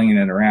sex and flinging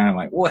it around. I'm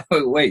like,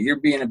 wait, you're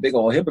being a big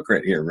old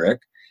hypocrite here,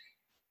 Rick.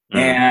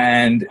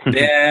 And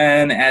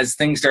then as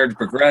things started to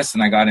progress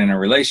and I got in a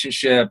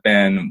relationship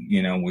and,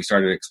 we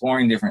started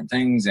exploring different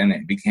things and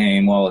it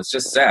became, well, it's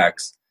just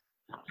sex.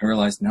 I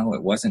realized, no,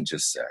 it wasn't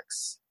just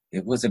sex.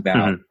 It was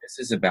about, this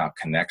is about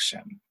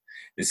connection.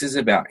 This is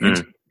about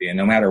intimacy. And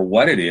no matter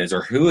what it is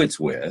or who it's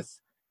with,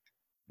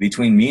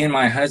 between me and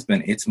my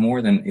husband, it's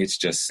more than it's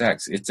just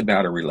sex. It's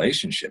about a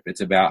relationship.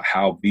 It's about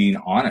how being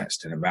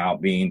honest and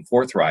about being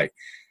forthright.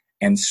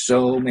 And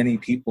so many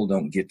people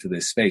don't get to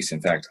this space. In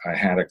fact, I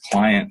had a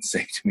client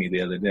say to me the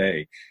other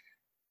day,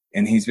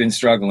 and he's been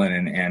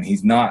struggling and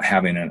he's not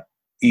having an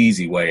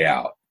easy way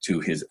out to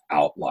his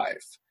out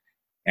life.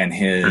 And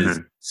his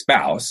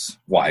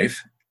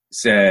wife,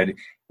 said,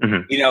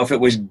 if it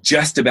was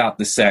just about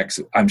the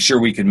sex, I'm sure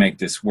we could make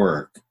this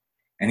work.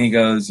 And he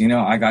goes,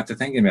 I got to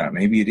thinking about it.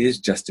 Maybe it is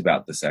just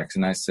about the sex.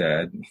 And I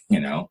said,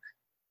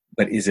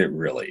 but is it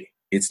really?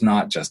 It's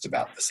not just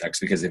about the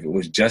sex, because if it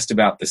was just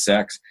about the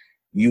sex,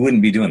 you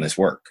wouldn't be doing this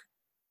work.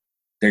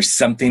 There's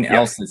something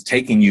else that's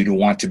taking you to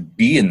want to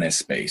be in this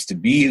space, to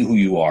be who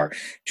you are,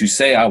 to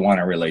say, I want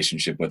a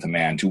relationship with a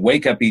man, to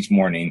wake up each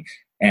morning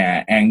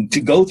and to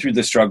go through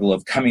the struggle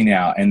of coming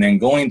out and then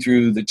going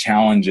through the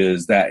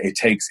challenges that it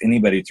takes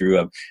anybody through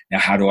of, now,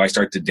 how do I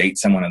start to date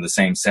someone of the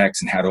same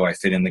sex and how do I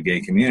fit in the gay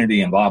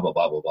community and blah, blah,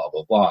 blah, blah, blah,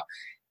 blah, blah.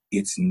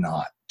 It's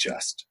not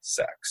just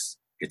sex.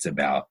 It's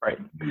about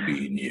you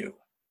being you.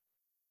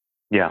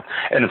 Yeah.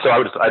 And so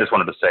I just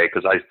wanted to say,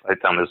 because I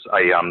found this,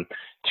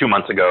 2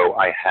 months ago,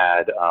 I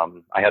had a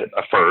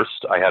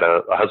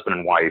husband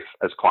and wife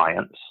as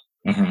clients.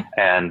 Mm-hmm.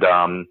 And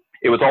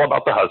it was all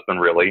about the husband,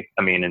 really.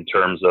 I mean, in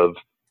terms of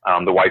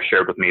the wife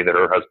shared with me that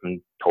her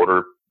husband told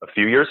her a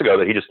few years ago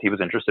that he was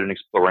interested in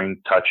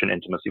exploring touch and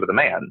intimacy with a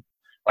man.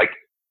 Like,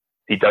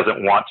 he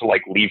doesn't want to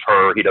like leave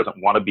her. He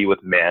doesn't want to be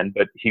with men,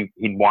 but he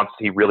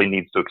really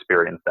needs to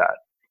experience that.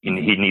 He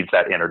needs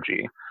that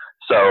energy.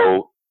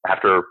 So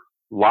after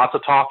lots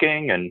of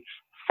talking and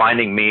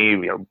finding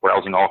me,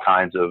 browsing all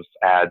kinds of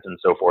ads and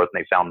so forth,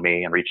 and they found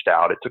me and reached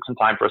out. It took some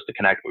time for us to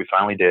connect, but we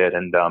finally did,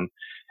 and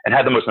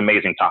had the most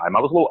amazing time. I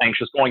was a little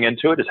anxious going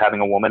into it, just having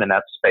a woman in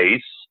that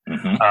space.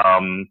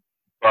 Mm-hmm.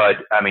 But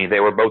I mean, they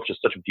were both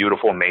just such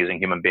beautiful, amazing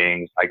human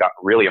beings. I got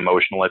really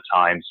emotional at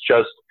times,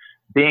 just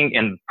being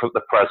in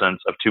the presence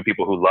of two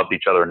people who loved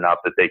each other enough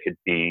that they could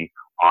be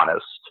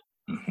honest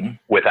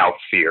without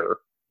fear.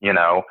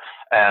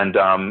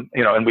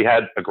 And we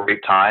had a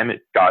great time.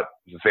 It got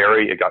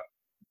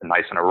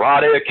nice and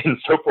erotic and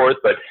so forth.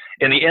 But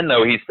in the end,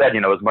 though, he said,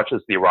 as much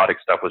as the erotic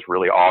stuff was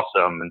really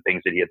awesome and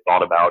things that he had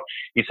thought about,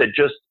 he said,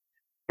 just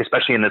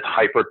especially in this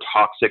hyper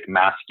toxic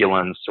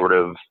masculine sort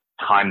of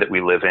time that we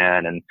live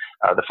in, and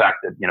the fact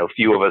that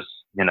few of us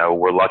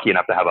were lucky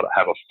enough to have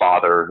a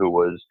father who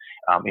was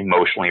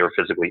emotionally or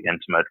physically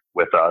intimate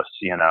with us,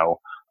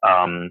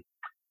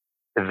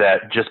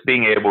 that just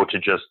being able to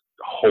just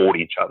hold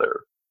each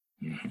other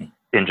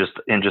in just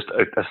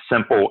a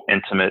simple,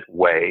 intimate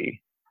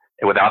way,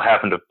 without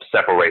having to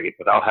separate,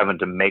 without having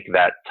to make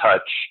that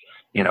touch,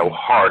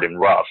 hard and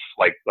rough,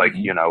 like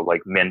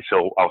men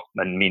feel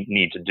often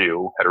need to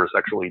do,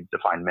 heterosexually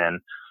defined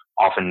men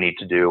often need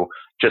to do.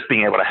 Just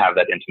being able to have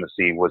that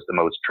intimacy was the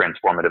most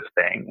transformative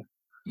thing,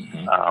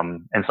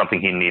 and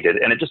something he needed.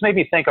 And it just made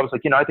me think, I was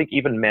like, I think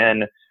even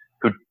men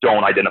who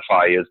don't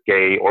identify as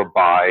gay or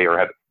bi or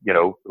have,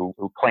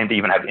 who claim to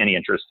even have any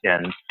interest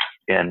in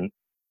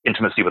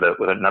intimacy with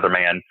another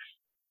man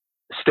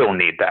still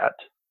need that.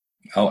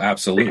 Oh,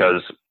 absolutely.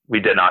 Because we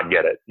did not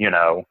get it,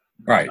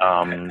 Right.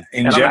 I'm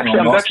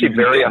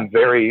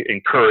very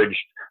encouraged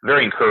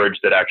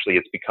that actually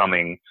it's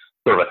becoming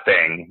sort of a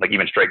thing. Like,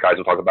 even straight guys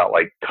will talk about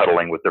like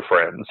cuddling with their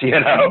friends,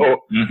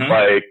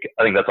 Like,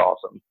 I think that's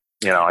awesome.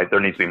 There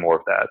needs to be more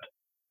of that.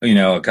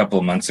 A couple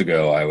of months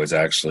ago, I was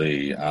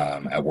actually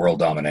at World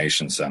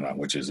Domination Summit,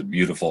 which is a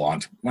beautiful,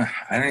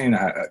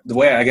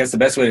 the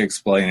best way to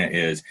explain it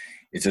is,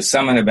 it's a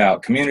summit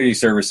about community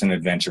service and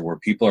adventure where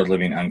people are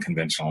living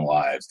unconventional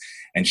lives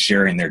and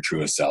sharing their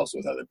truest selves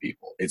with other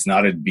people. It's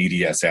not a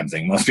BDSM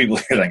thing. Most people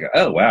are like,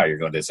 oh, wow, you're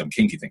going to do some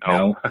kinky thing.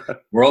 No,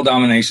 World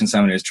Domination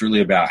Summit is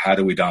truly about how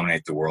do we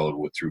dominate the world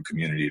through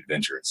community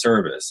adventure and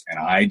service. And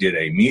I did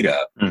a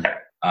meetup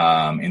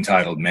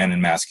entitled Men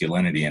and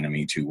Masculinity in a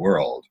Me Too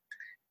World.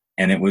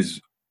 And it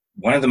was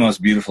one of the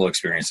most beautiful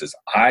experiences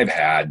I've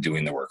had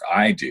doing the work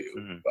I do.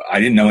 But I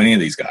didn't know any of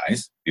these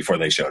guys before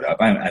they showed up.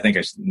 I think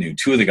I knew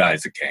two of the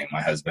guys that came,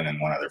 my husband and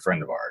one other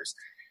friend of ours.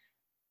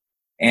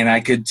 And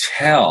I could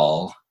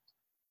tell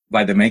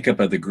by the makeup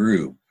of the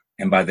group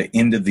and by the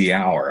end of the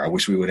hour, I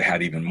wish we would have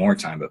had even more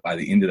time, but by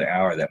the end of the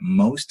hour, that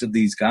most of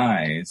these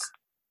guys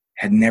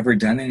had never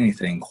done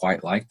anything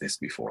quite like this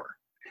before.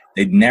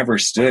 They'd never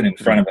stood in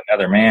front of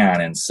another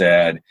man and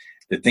said,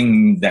 the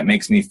thing that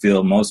makes me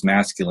feel most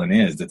masculine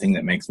is, the thing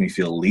that makes me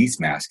feel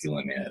least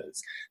masculine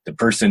is, the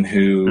person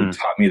who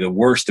taught me the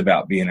worst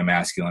about being a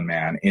masculine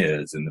man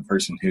is, and the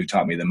person who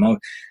taught me the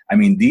most. I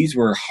mean, these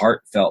were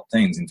heartfelt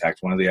things. In fact,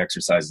 one of the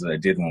exercises that I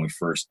did when we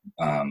first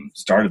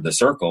started the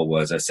circle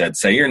was I said,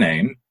 say your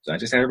name. So I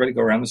just had everybody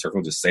go around the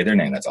circle, just say their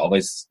name. That's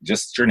always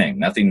just your name,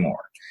 nothing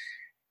more.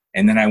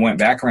 And then I went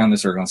back around the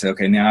circle and said,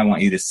 okay, now I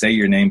want you to say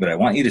your name, but I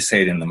want you to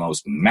say it in the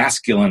most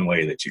masculine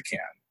way that you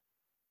can.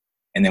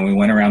 And then we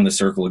went around the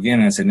circle again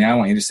and I said, now I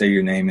want you to say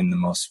your name in the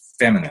most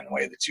feminine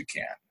way that you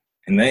can.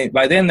 And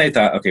by then they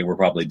thought, okay, we're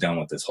probably done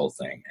with this whole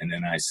thing. And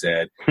then I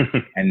said,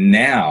 and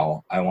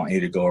now I want you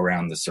to go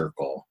around the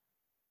circle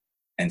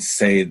and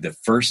say the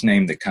first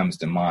name that comes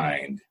to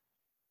mind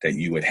that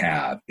you would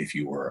have if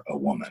you were a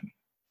woman.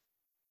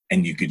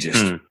 And you could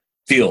just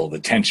feel the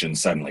tension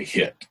suddenly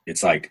hit.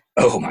 It's like,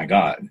 oh my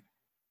God.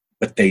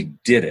 But they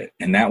did it.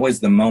 And that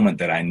was the moment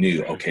that I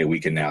knew, okay, we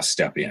can now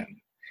step in.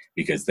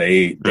 Because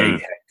they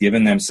had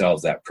given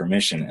themselves that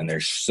permission, and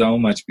there's so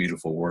much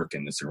beautiful work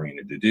in this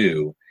arena to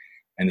do.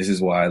 And this is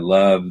why I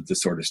love the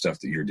sort of stuff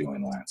that you're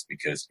doing, Lance,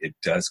 because it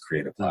does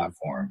create a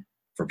platform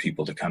for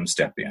people to come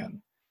step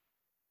in,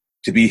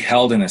 to be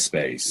held in a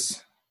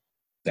space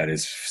that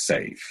is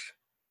safe.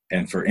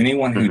 And for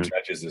anyone who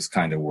judges this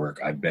kind of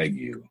work, I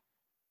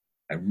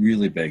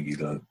really beg you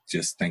to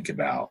just think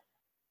about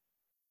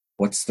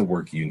what's the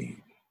work you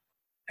need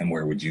and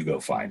where would you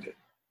go find it?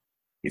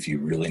 If you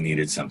really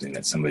needed something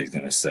that somebody's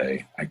going to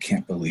say, I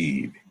can't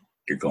believe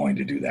you're going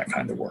to do that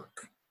kind of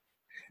work.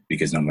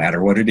 Because no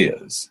matter what it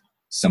is,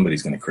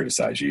 somebody's going to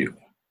criticize you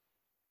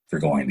for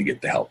going to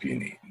get the help you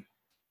need.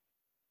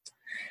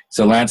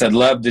 So, Lance, I'd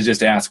love to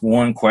just ask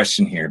one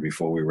question here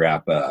before we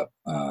wrap up.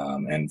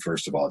 And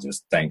first of all,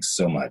 just thanks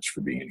so much for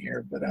being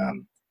here. But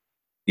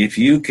if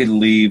you could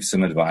leave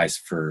some advice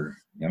for,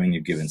 I mean,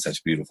 you've given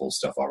such beautiful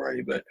stuff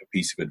already, but a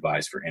piece of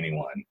advice for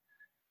anyone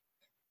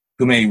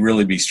who may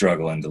really be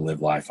struggling to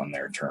live life on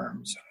their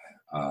terms,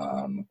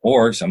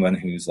 or someone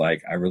who's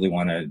like, I really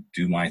want to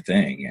do my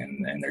thing,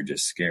 and they're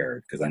just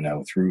scared. Because I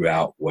know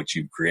throughout what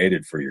you've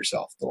created for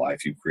yourself, the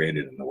life you've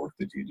created and the work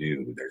that you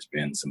do, there's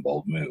been some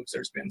bold moves.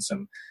 There's been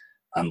some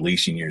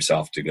unleashing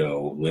yourself to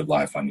go live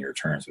life on your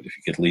terms. But if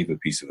you could leave a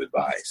piece of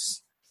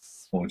advice,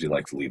 what would you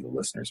like to leave the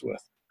listeners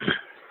with?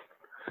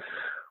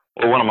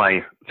 Well, one of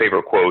my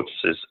favorite quotes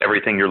is,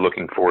 everything you're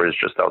looking for is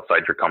just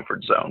outside your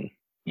comfort zone.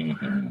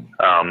 Mm-hmm.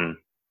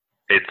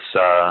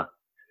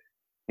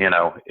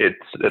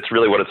 It's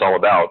really what it's all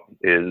about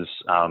is,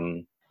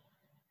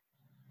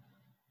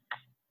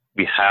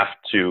 we have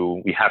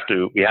to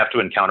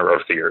encounter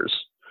our fears.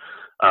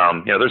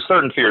 There's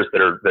certain fears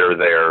that are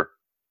there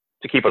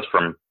to keep us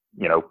from,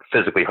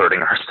 physically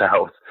hurting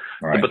ourselves.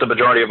 Right. But the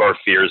majority of our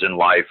fears in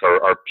life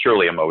are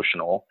purely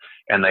emotional,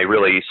 and they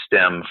really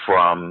stem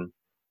from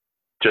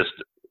just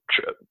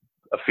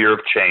a fear of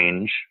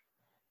change,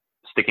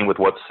 sticking with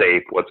what's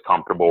safe, what's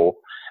comfortable,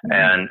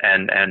 and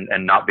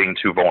not being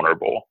too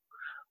vulnerable.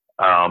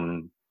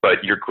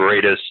 But your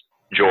greatest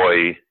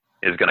joy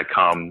is going to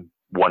come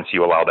once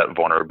you allow that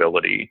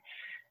vulnerability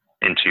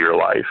into your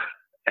life.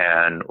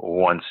 And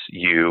once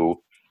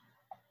you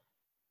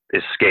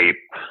escape,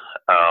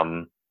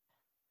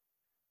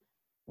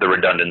 the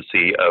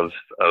redundancy of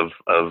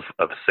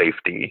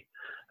safety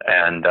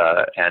and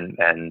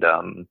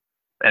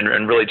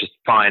really just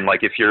find,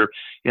 like, if you're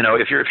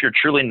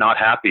truly not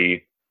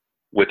happy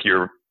with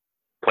your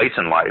place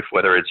in life,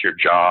 whether it's your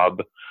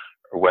job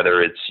or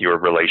whether it's your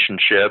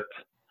relationship,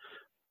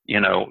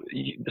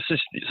 this is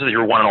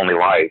your one and only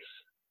life.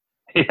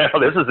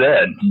 This is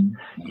it.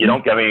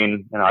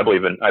 Mm-hmm. I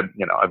believe in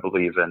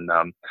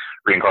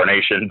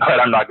reincarnation, but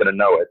I'm not going to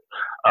know it.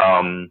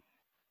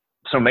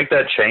 So make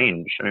that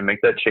change.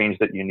 Make that change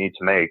that you need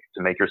to make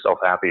yourself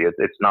happy.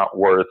 It's not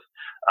worth,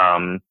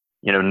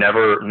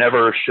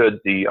 never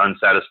should the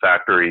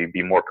unsatisfactory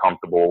be more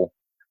comfortable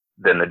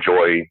than the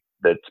joy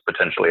that's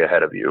potentially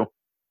ahead of you.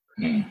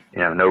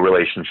 No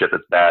relationship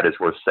that's bad is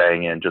worth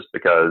staying in just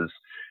because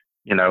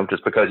you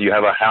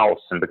have a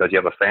house and because you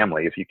have a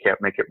family. If you can't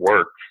make it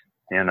work,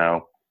 make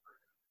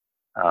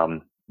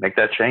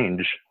that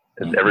change.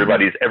 Mm-hmm.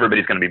 Everybody's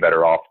going to be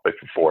better off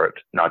for it,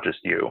 not just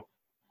you.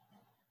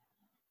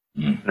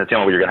 Mm-hmm. And that's the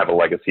only way you're going to have a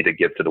legacy to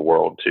give to the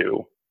world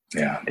too.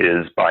 Yeah,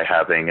 is by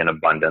having an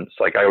abundance.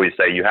 Like I always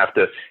say,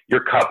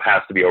 your cup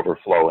has to be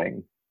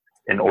overflowing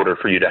in order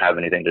for you to have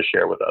anything to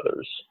share with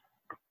others.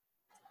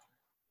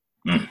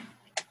 I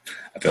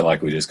feel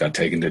like we just got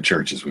taken to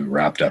church as we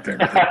wrapped up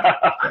everything.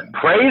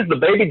 Praise the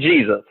baby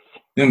Jesus.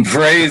 And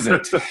praise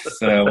it.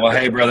 So, well,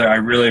 hey, brother, I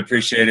really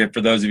appreciate it.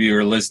 For those of you who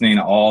are listening,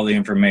 all the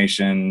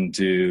information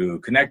to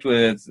connect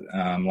with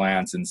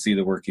Lance and see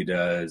the work he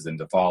does and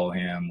to follow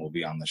him will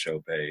be on the show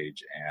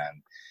page.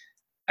 And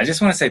I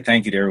just want to say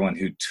thank you to everyone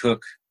who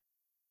took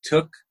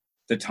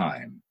the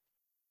time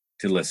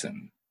to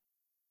listen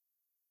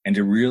and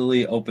to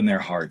really open their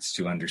hearts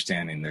to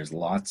understanding there's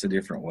lots of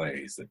different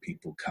ways that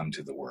people come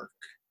to the work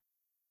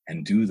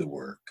and do the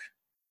work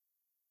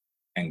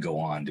and go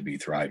on to be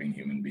thriving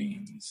human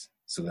beings.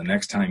 So the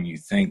next time you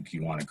think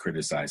you want to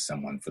criticize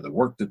someone for the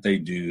work that they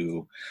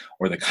do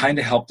or the kind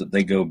of help that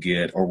they go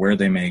get or where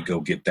they may go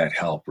get that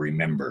help,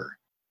 remember,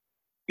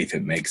 if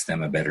it makes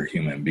them a better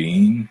human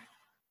being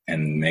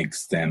and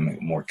makes them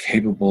more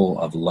capable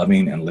of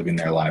loving and living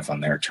their life on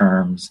their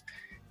terms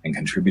and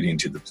contributing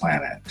to the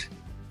planet,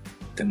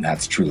 then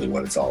that's truly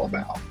what it's all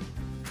about.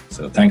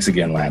 So thanks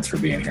again, Lance, for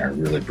being here. I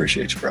really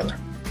appreciate you, brother.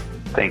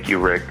 Thank you,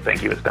 Rick.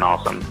 Thank you. It's been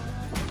awesome.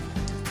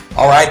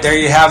 All right, there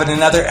you have it.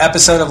 Another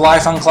episode of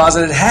Life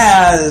Uncloseted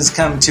has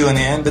come to an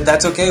end, but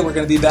that's okay. We're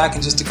going to be back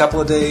in just a couple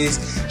of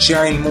days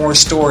sharing more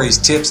stories,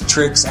 tips,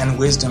 tricks, and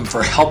wisdom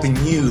for helping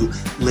you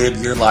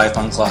live your life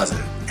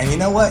uncloseted. And you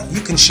know what?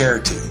 You can share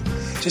too.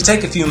 Just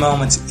take a few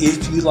moments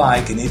if you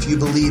like and if you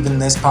believe in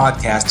this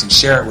podcast and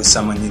share it with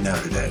someone you know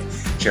today.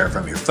 Share it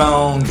from your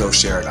phone, go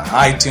share it on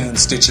iTunes,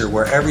 Stitcher,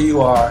 wherever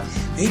you are.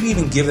 Maybe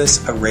even give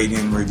us a rating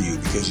and review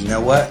because you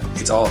know what?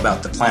 It's all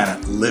about the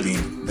planet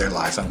living their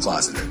life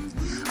uncloseted.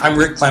 I'm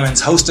Rick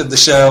Clemens, host of the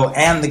show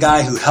and the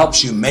guy who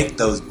helps you make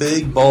those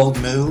big, bold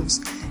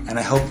moves. And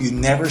I hope you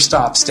never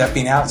stop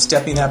stepping out,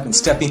 stepping up, and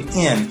stepping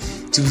in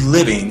to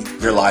living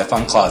your life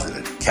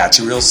uncloseted. Catch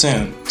you real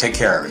soon. Take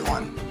care,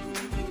 everyone.